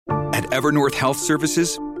At Evernorth Health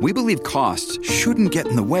Services, we believe costs shouldn't get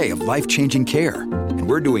in the way of life-changing care, and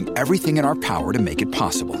we're doing everything in our power to make it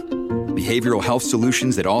possible. Behavioral health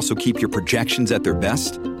solutions that also keep your projections at their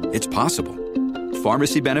best? It's possible.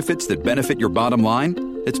 Pharmacy benefits that benefit your bottom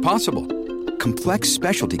line? It's possible. Complex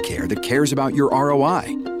specialty care that cares about your ROI?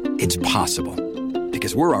 It's possible.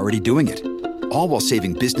 Because we're already doing it. All while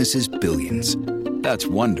saving businesses billions. That's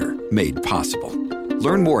Wonder made possible.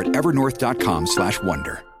 Learn more at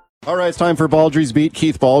evernorth.com/wonder. All right, it's time for Baldrey's Beat.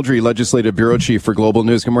 Keith Baldrey, Legislative Bureau Chief for Global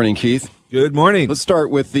News. Good morning, Keith. Good morning. Let's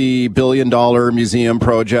start with the billion-dollar museum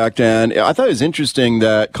project. And I thought it was interesting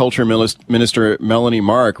that Culture Minister Melanie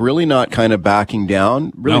Mark really not kind of backing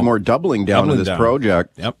down, more doubling down on this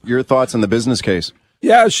project. Yep. Your thoughts on the business case?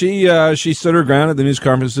 Yeah, she stood her ground at the news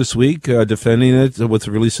conference this week, defending it with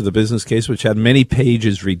the release of the business case, which had many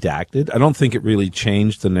pages redacted. I don't think it really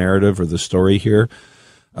changed the narrative or the story here.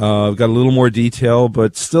 Got a little more detail,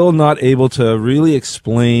 but still not able to really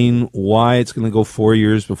explain why it's going to go 4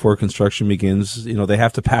 years before construction begins. You know, they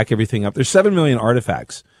have to pack everything up. There's 7 million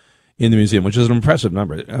artifacts in the museum, which is an impressive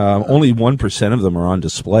number. Only 1% of them are on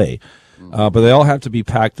display. But they all have to be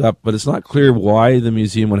packed up, but it's not clear why the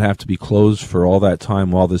museum would have to be closed for all that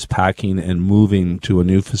time while this packing and moving to a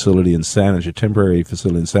new facility in Saanich, a temporary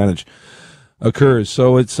facility in Saanich, occurs.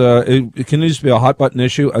 So it continues to be a hot button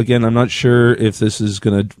issue. Again, I'm not sure if this is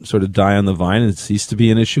going to sort of die on the vine and cease to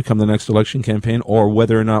be an issue come the next election campaign, or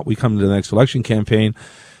whether or not we come to the next election campaign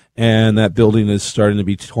and that building is starting to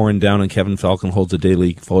be torn down and Kevin Falcon holds a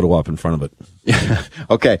daily photo op in front of it. Yeah.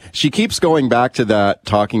 Okay. She keeps going back to that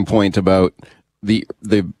talking point about the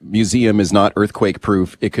museum is not earthquake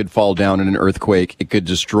proof. It could fall down in an earthquake. It could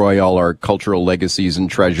destroy all our cultural legacies and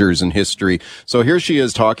treasures and history. So here she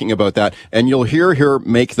is talking about that. And you'll hear her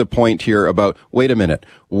make the point here about, wait a minute,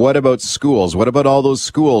 what about schools? What about all those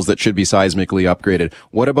schools that should be seismically upgraded?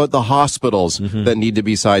 What about the hospitals that need to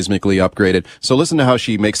be seismically upgraded? So listen to how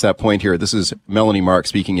she makes that point here. This is Melanie Mark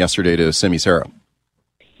speaking yesterday to Simi Sarah.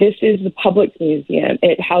 This is the public museum.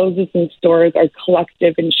 It houses and stores our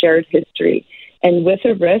collective and shared history. And with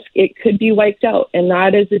a risk, it could be wiped out. And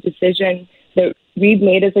that is a decision that we've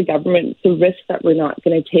made as a government, the risk that we're not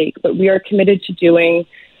going to take. But we are committed to doing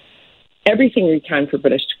everything we can for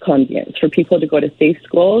British Columbians, for people to go to safe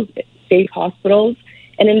schools, safe hospitals,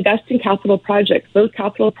 and invest in capital projects. Those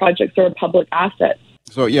capital projects are a public asset.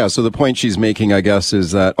 So, yeah, so the point she's making, I guess,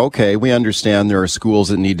 is that, okay, we understand there are schools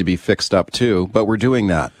that need to be fixed up too, but we're doing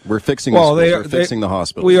that. We're fixing the schools, we're fixing the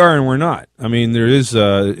hospitals. We are and we're not. I mean, there is,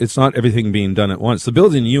 it's not everything being done at once. The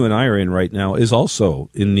building you and I are in right now is also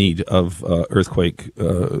in need of earthquake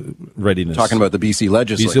readiness. Talking about the BC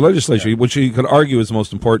legislature. BC legislature, yeah. Which you could argue is the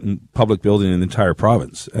most important public building in the entire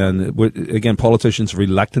province. And again, politicians are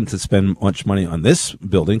reluctant to spend much money on this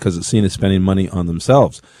building because it's seen as spending money on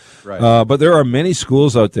themselves. Right. But there are many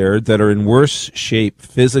schools out there that are in worse shape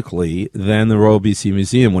physically than the Royal B.C.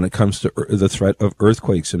 Museum when it comes to the threat of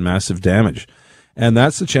earthquakes and massive damage. And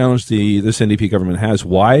that's the challenge this NDP government has.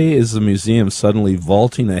 Why is the museum suddenly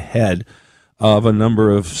vaulting ahead of a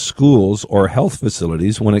number of schools or health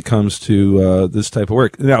facilities when it comes to this type of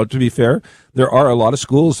work? Now, to be fair, there are a lot of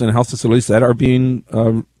schools and health facilities that are being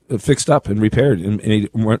fixed up and repaired and made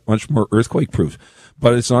much more earthquake-proof.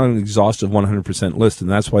 But it's not an exhaustive 100% list, and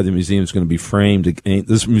that's why the museum is going to be framed.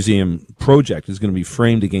 This museum project is going to be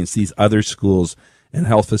framed against these other schools and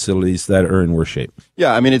health facilities that are in worse shape.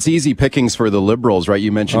 Yeah, I mean, it's easy pickings for the Liberals, right?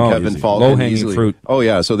 You mentioned Kevin Falcon. Low-hanging fruit. Oh,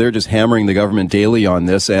 yeah, so they're just hammering the government daily on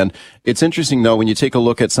this. And it's interesting, though, when you take a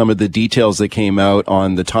look at some of the details that came out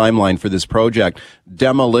on the timeline for this project,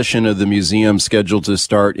 demolition of the museum scheduled to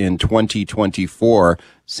start in 2024,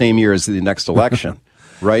 same year as the next election.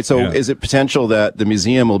 Right. So is it potential that the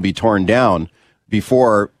museum will be torn down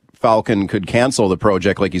before Falcon could cancel the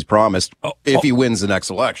project like he's promised if he wins the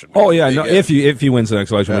next election? Oh, yeah. No, if he wins the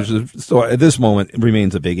next election, which is still at this moment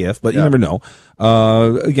remains a big if, but you never know.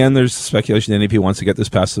 Again, there's speculation the NDP wants to get this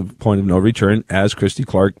past the point of no return, as Christy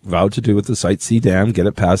Clark vowed to do with the Site C dam, get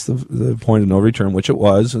it past the point of no return, which it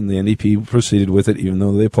was, and the NDP proceeded with it, even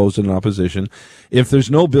though they opposed it in opposition. If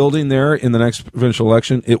there's no building there in the next provincial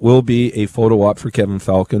election, it will be a photo op for Kevin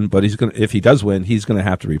Falcon, but if he does win, he's going to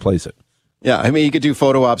have to replace it. Yeah, I mean, you could do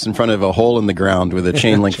photo ops in front of a hole in the ground with a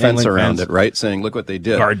chain link fence around it, right? Saying, look what they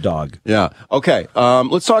did. Guard dog. Yeah. Okay.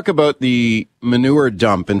 Let's talk about the manure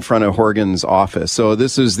dump in front of Horgan's office. So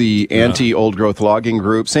this is the anti-old growth logging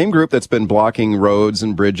group, same group that's been blocking roads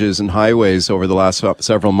and bridges and highways over the last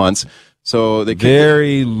several months. So they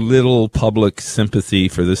very little public sympathy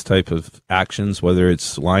for this type of actions, whether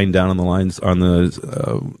it's lying down on the lines on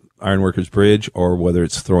the Ironworkers Bridge or whether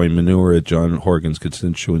it's throwing manure at John Horgan's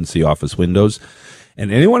constituency office windows.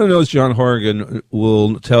 And anyone who knows John Horgan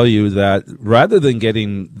will tell you that rather than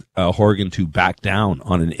getting Horgan to back down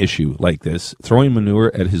on an issue like this, throwing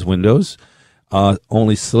manure at his windows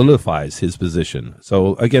only solidifies his position.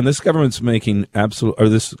 So again, this government's making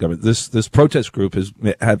this protest group has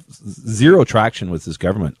had zero traction with this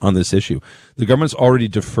government on this issue. The government's already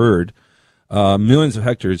deferred millions of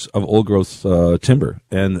hectares of old growth timber,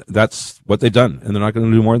 and that's what they've done, and they're not going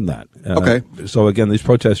to do more than that. Okay. So again, these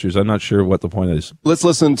protesters, I'm not sure what the point is. Let's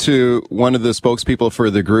listen to one of the spokespeople for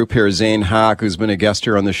the group here, Zane Hack, who's been a guest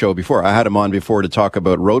here on the show before. I had him on before to talk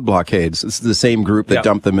about road blockades. This is the same group that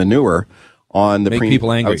dumped the manure on the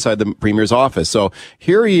people angry outside the premier's office. So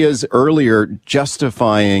here he is earlier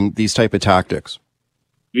justifying these type of tactics.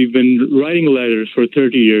 We've been writing letters for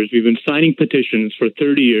 30 years. We've been signing petitions for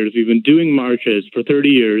 30 years. We've been doing marches for 30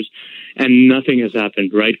 years, and nothing has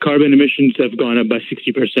happened, right? Carbon emissions have gone up by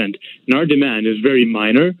 60%. And our demand is very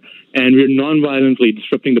minor, and we're non-violently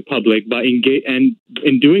disrupting the public and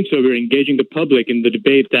in doing so, we're engaging the public in the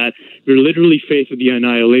debate that we're literally faced with the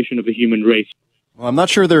annihilation of the human race. Well, I'm not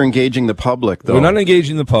sure they're engaging the public, though. We're not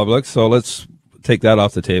engaging the public, so let's take that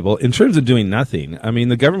off the table. In terms of doing nothing, I mean,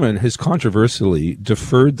 the government has controversially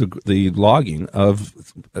deferred the logging of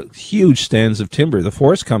huge stands of timber. The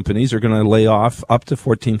forest companies are going to lay off up to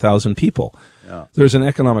 14,000 people. Yeah. There's an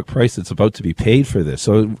economic price that's about to be paid for this.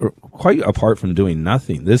 So quite apart from doing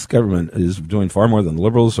nothing, this government is doing far more than the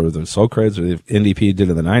Liberals or the Socreds or the NDP did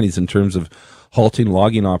in the 90s in terms of halting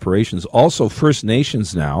logging operations. Also, First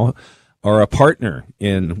Nations now are a partner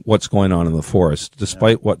in what's going on in the forest,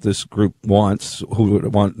 despite what this group wants, who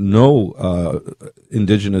want no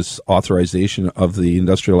indigenous authorization of the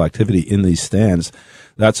industrial activity in these stands.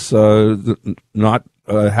 That's not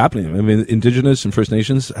happening. I mean, Indigenous and First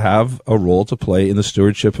Nations have a role to play in the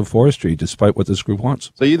stewardship of forestry, despite what this group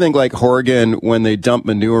wants. So you think like Horgan, when they dumped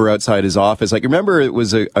manure outside his office, like remember it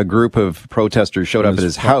was a group of protesters showed up at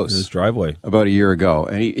his house, in his driveway, about a year ago,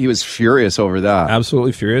 and he was furious over that.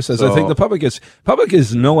 Absolutely furious, as I think the public is. Public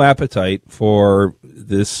is no appetite for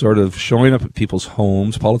this sort of showing up at people's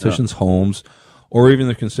homes, politicians' homes, or even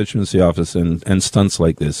their constituency office and stunts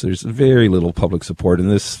like this. There's very little public support in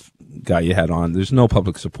this. Guy you had on, there's no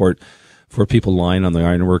public support for people lying on the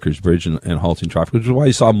Ironworkers Bridge and halting traffic, which is why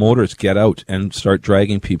you saw motorists get out and start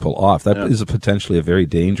dragging people off. That is potentially a very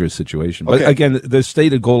dangerous situation. But again, the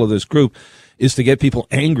stated goal of this group is to get people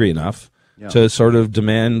angry enough to sort of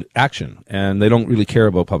demand action, and they don't really care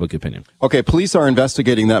about public opinion. Okay, police are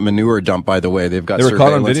investigating that manure dump, by the way. They've got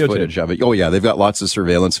surveillance footage of it. Oh, yeah, they've got lots of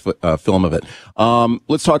surveillance film of it.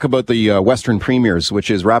 Let's talk about the Western Premiers, which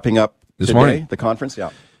is wrapping up this morning. The conference,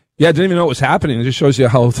 Yeah, I didn't even know what was happening. It just shows you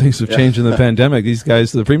how things have changed in the pandemic. These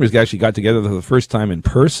guys, the premiers, actually got together for the first time in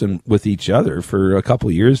person with each other for a couple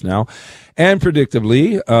of years now. And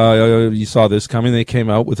predictably, you saw this coming. They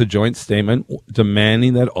came out with a joint statement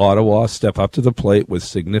demanding that Ottawa step up to the plate with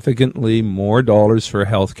significantly more dollars for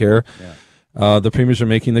healthcare. Yeah. The premiers are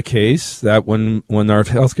making the case that when our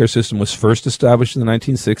healthcare system was first established in the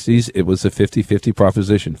 1960s, it was a 50-50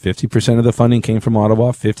 proposition. 50% of the funding came from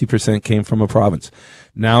Ottawa, 50% came from a province.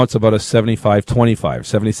 Now it's about a 75-25,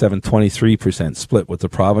 77-23% split, with the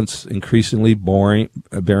province increasingly bearing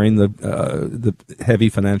the heavy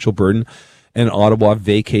financial burden, and Ottawa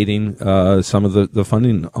vacating some of the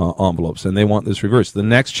funding envelopes. And they want this reversed. The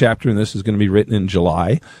next chapter in this is going to be written in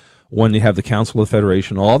July, when you have the Council of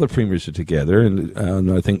Federation, all the premiers are together, and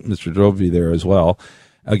I think Mr. Drove will be there as well.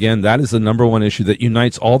 Again, that is the number one issue that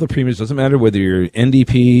unites all the premiers. Doesn't matter whether you're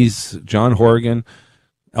NDPs, John Horgan,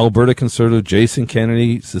 Alberta Conservative, Jason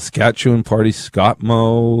Kennedy, Saskatchewan Party, Scott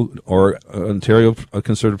Moe, or Ontario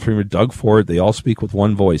Conservative Premier Doug Ford. They all speak with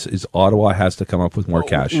one voice, is Ottawa has to come up with more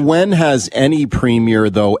cash. When has any premier,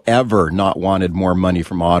 though, ever not wanted more money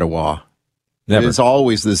from Ottawa? Never. It's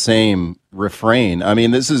always the same refrain. I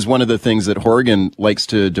mean, this is one of the things that Horgan likes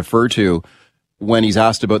to defer to when he's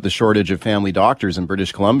asked about the shortage of family doctors in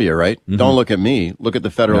British Columbia, right? Mm-hmm. Don't look at me. Look at the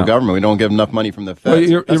federal government. We don't get enough money from the feds.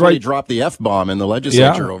 Well, That's why right. He dropped the F-bomb in the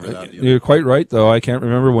legislature over that. You're quite right, though. I can't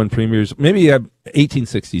remember when premiers, maybe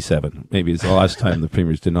 1867, maybe is the last time the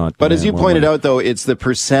premiers did not. But as you pointed out, though, it's the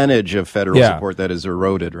percentage of federal support that is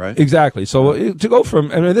eroded, right? Exactly. So to go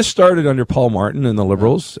from, I mean, this started under Paul Martin and the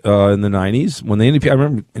Liberals in the 90s. When the NDP, I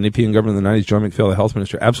remember NDP in government in the 90s, John McPhail, the health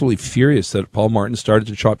minister, absolutely furious that Paul Martin started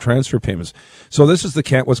to chop transfer payments. So this is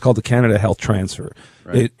what's called the Canada Health Transfer.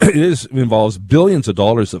 Right. It involves billions of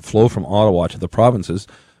dollars that flow from Ottawa to the provinces,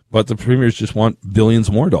 but the premiers just want billions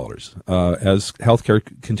more dollars. As healthcare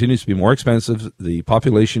continues to be more expensive, the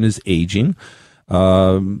population is aging,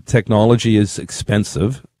 technology is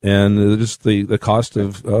expensive, and just the cost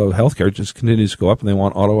of healthcare just continues to go up, and they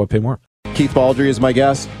want Ottawa to pay more. Keith Baldrey is my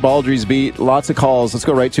guest. Baldrey's Beat. Lots of calls. Let's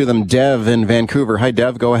go right to them. Dev in Vancouver. Hi,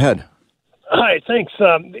 Dev. Go ahead. Hi, thanks.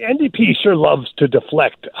 The NDP sure loves to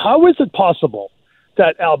deflect. How is it possible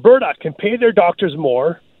that Alberta can pay their doctors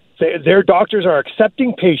more, their doctors are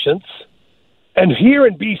accepting patients, and here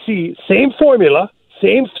in BC, same formula,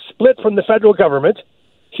 same split from the federal government,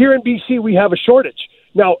 here in BC we have a shortage.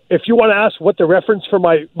 Now, if you want to ask what the reference for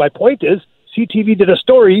my point is, CTV did a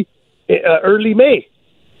story early May.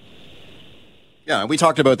 Yeah, we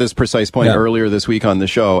talked about this precise point earlier this week on the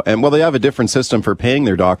show. And, well, they have a different system for paying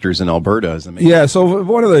their doctors in Alberta. Yeah, so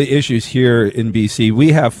one of the issues here in BC,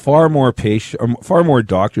 we have far more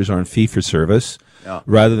doctors on fee-for-service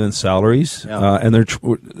rather than salaries. Yeah. And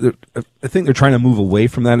I think they're trying to move away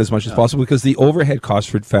from that as much as possible because the overhead cost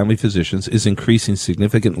for family physicians is increasing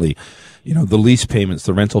significantly. You know, the lease payments,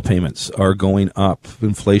 the rental payments are going up.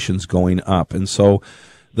 Inflation's going up. And so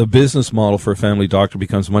the business model for a family doctor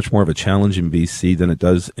becomes much more of a challenge in BC than it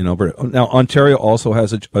does in Alberta. Now, Ontario also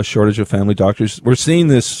has a shortage of family doctors. We're seeing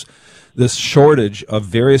this shortage of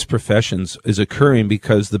various professions is occurring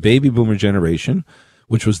because the baby boomer generation,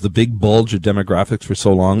 which was the big bulge of demographics for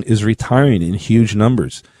so long, is retiring in huge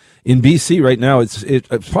numbers. In BC right now, it's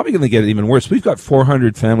probably going to get even worse. We've got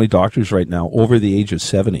 400 family doctors right now over the age of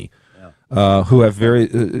 70. Who have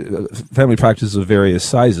family practices of various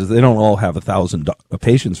sizes. They don't all have 1,000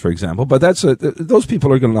 patients, for example, but those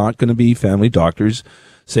people are not going to be family doctors,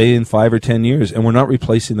 say in 5 or 10 years, and we're not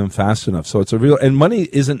replacing them fast enough. So it's and money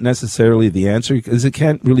isn't necessarily the answer because it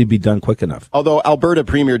can't really be done quick enough. Although Alberta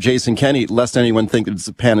Premier Jason Kenney, lest anyone think it's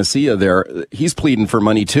a panacea there, he's pleading for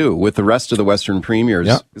money too with the rest of the Western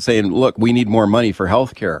premiers, saying, look, we need more money for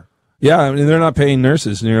health care. Yeah, I mean, they're not paying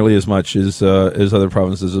nurses nearly as much as other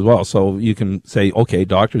provinces as well. So you can say, okay,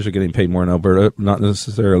 doctors are getting paid more in Alberta, not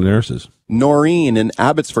necessarily nurses. Noreen in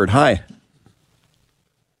Abbotsford, hi.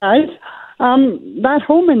 Guys, that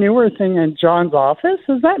whole manure thing in John's office,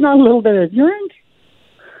 is that not a little bit ignorant?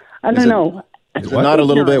 I don't know. Is it not a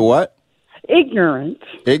little bit what? Ignorant.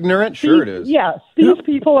 Ignorant? Sure it is. Yes, these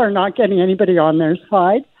people are not getting anybody on their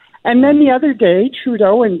side. And then the other day,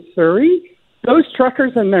 Trudeau in Surrey, those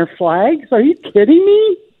truckers and their flags, are you kidding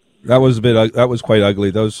me? That was quite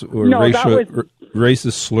ugly. Those were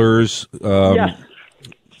racist slurs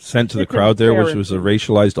sent to the crowd there, which was a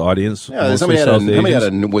racialized audience. Yeah, somebody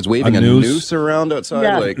was waving a noose around outside.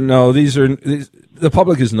 Yeah. No, the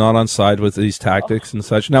public is not on side with these tactics and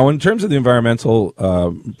such. Now, in terms of the environmental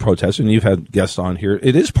protests, and you've had guests on here,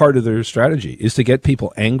 it is part of their strategy, is to get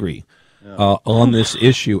people angry on this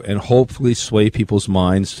issue and hopefully sway people's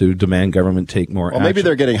minds to demand government take more action. Well, maybe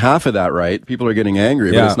they're getting half of that right. People are getting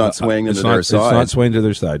angry, but it's not swaying them to their side. It's not swaying to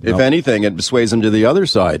their side. If anything, it sways them to the other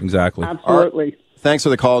side. Exactly. Absolutely. Thanks for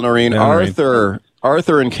the call, Noreen. Yeah,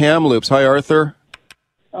 Arthur in Kamloops. Hi, Arthur.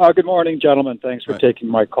 Good morning, gentlemen. Thanks for taking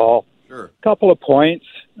my call. Sure. Couple of points.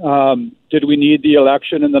 Did we need the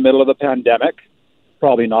election in the middle of the pandemic?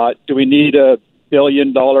 Probably not. Do we need a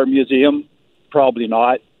billion-dollar museum? Probably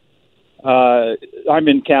not. I'm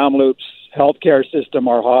in Kamloops. Healthcare system,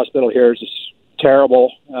 our hospital here is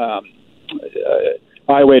terrible.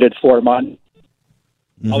 I waited 4 months.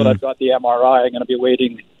 Now that I've got the MRI, I'm going to be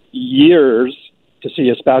waiting years to see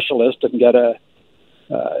a specialist and get a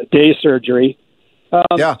day surgery.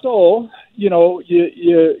 So,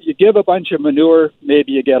 you give a bunch of manure,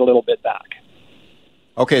 maybe you get a little bit back.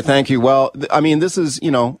 Okay, thank you. Well, I mean, this is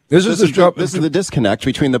the disconnect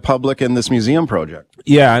between the public and this museum project.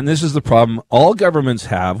 Yeah, and this is the problem all governments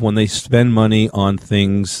have when they spend money on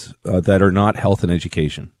things that are not health and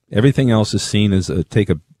education. Everything else is seen as take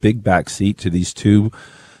a big back seat to these two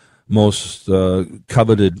most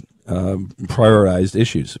coveted, prioritized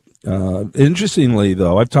issues. Interestingly,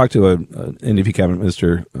 though, I've talked to an NDP cabinet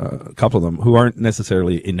minister, a couple of them, who aren't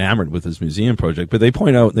necessarily enamored with this museum project, but they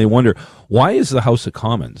point out and they wonder, why is the House of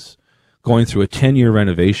Commons going through a 10-year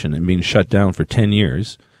renovation and being shut down for 10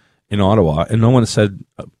 years in Ottawa, and no one has said,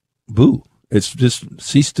 boo. It's just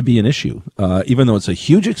ceased to be an issue, even though it's a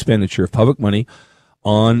huge expenditure of public money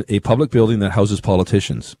on a public building that houses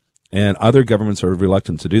politicians. And other governments are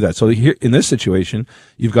reluctant to do that. So here, in this situation,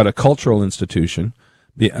 you've got a cultural institution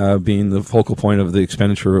being the focal point of the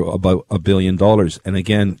expenditure of about $1 billion. And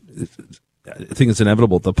again, I think it's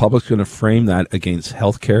inevitable. The public's going to frame that against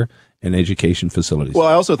healthcare and education facilities. Well,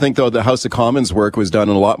 I also think, though, the House of Commons work was done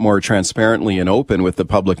a lot more transparently and open with the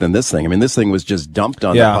public than this thing. I mean, this thing was just dumped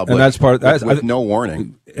on the public. And that's part with no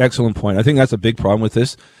warning. Excellent point. I think that's a big problem with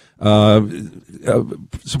this.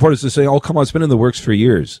 Supporters to say, "Oh, come on, it's been in the works for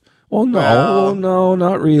years." Well, no,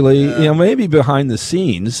 not really. Yeah. Maybe behind the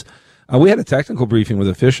scenes, We had a technical briefing with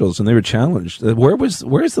officials, and they were challenged. Where's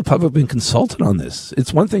the public been consulted on this?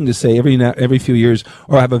 It's one thing to say every few years,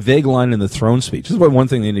 or have a vague line in the throne speech. This is one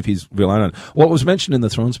thing the NDP's relying on. What was mentioned in the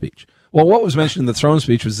throne speech? Well, what was mentioned in the throne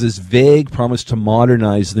speech was this vague promise to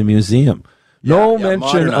modernize the museum. No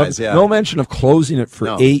mention of closing it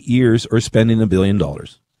for 8 years or spending $1 billion.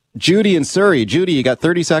 Judy in Surrey. Judy, you got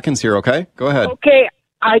 30 seconds here, okay? Go ahead. Okay.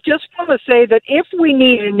 I just want to say that if we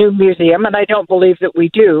need a new museum, and I don't believe that we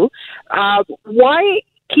do, why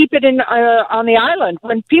keep it on the island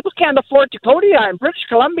when people can't afford to go to the island? British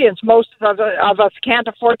Columbians, most of us can't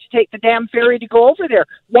afford to take the damn ferry to go over there.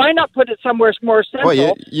 Why not put it somewhere more central?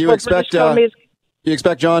 Well, you expect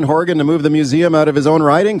John Horgan to move the museum out of his own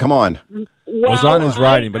riding? Come on. Well, it's not in his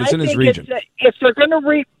riding, but it's in his region. If they're going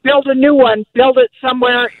to build a new one, build it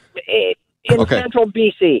somewhere in central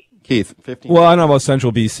BC. Keith, 15. Well, I don't know about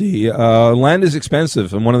central BC. Land is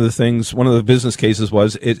expensive, and one of the business cases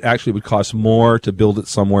was it actually would cost more to build it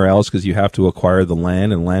somewhere else because you have to acquire the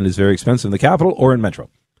land, and land is very expensive in the capital or in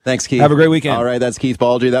Metro. Thanks, Keith. Have a great weekend. All right, that's Keith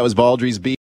Baldrey. That was Baldrey's Beat.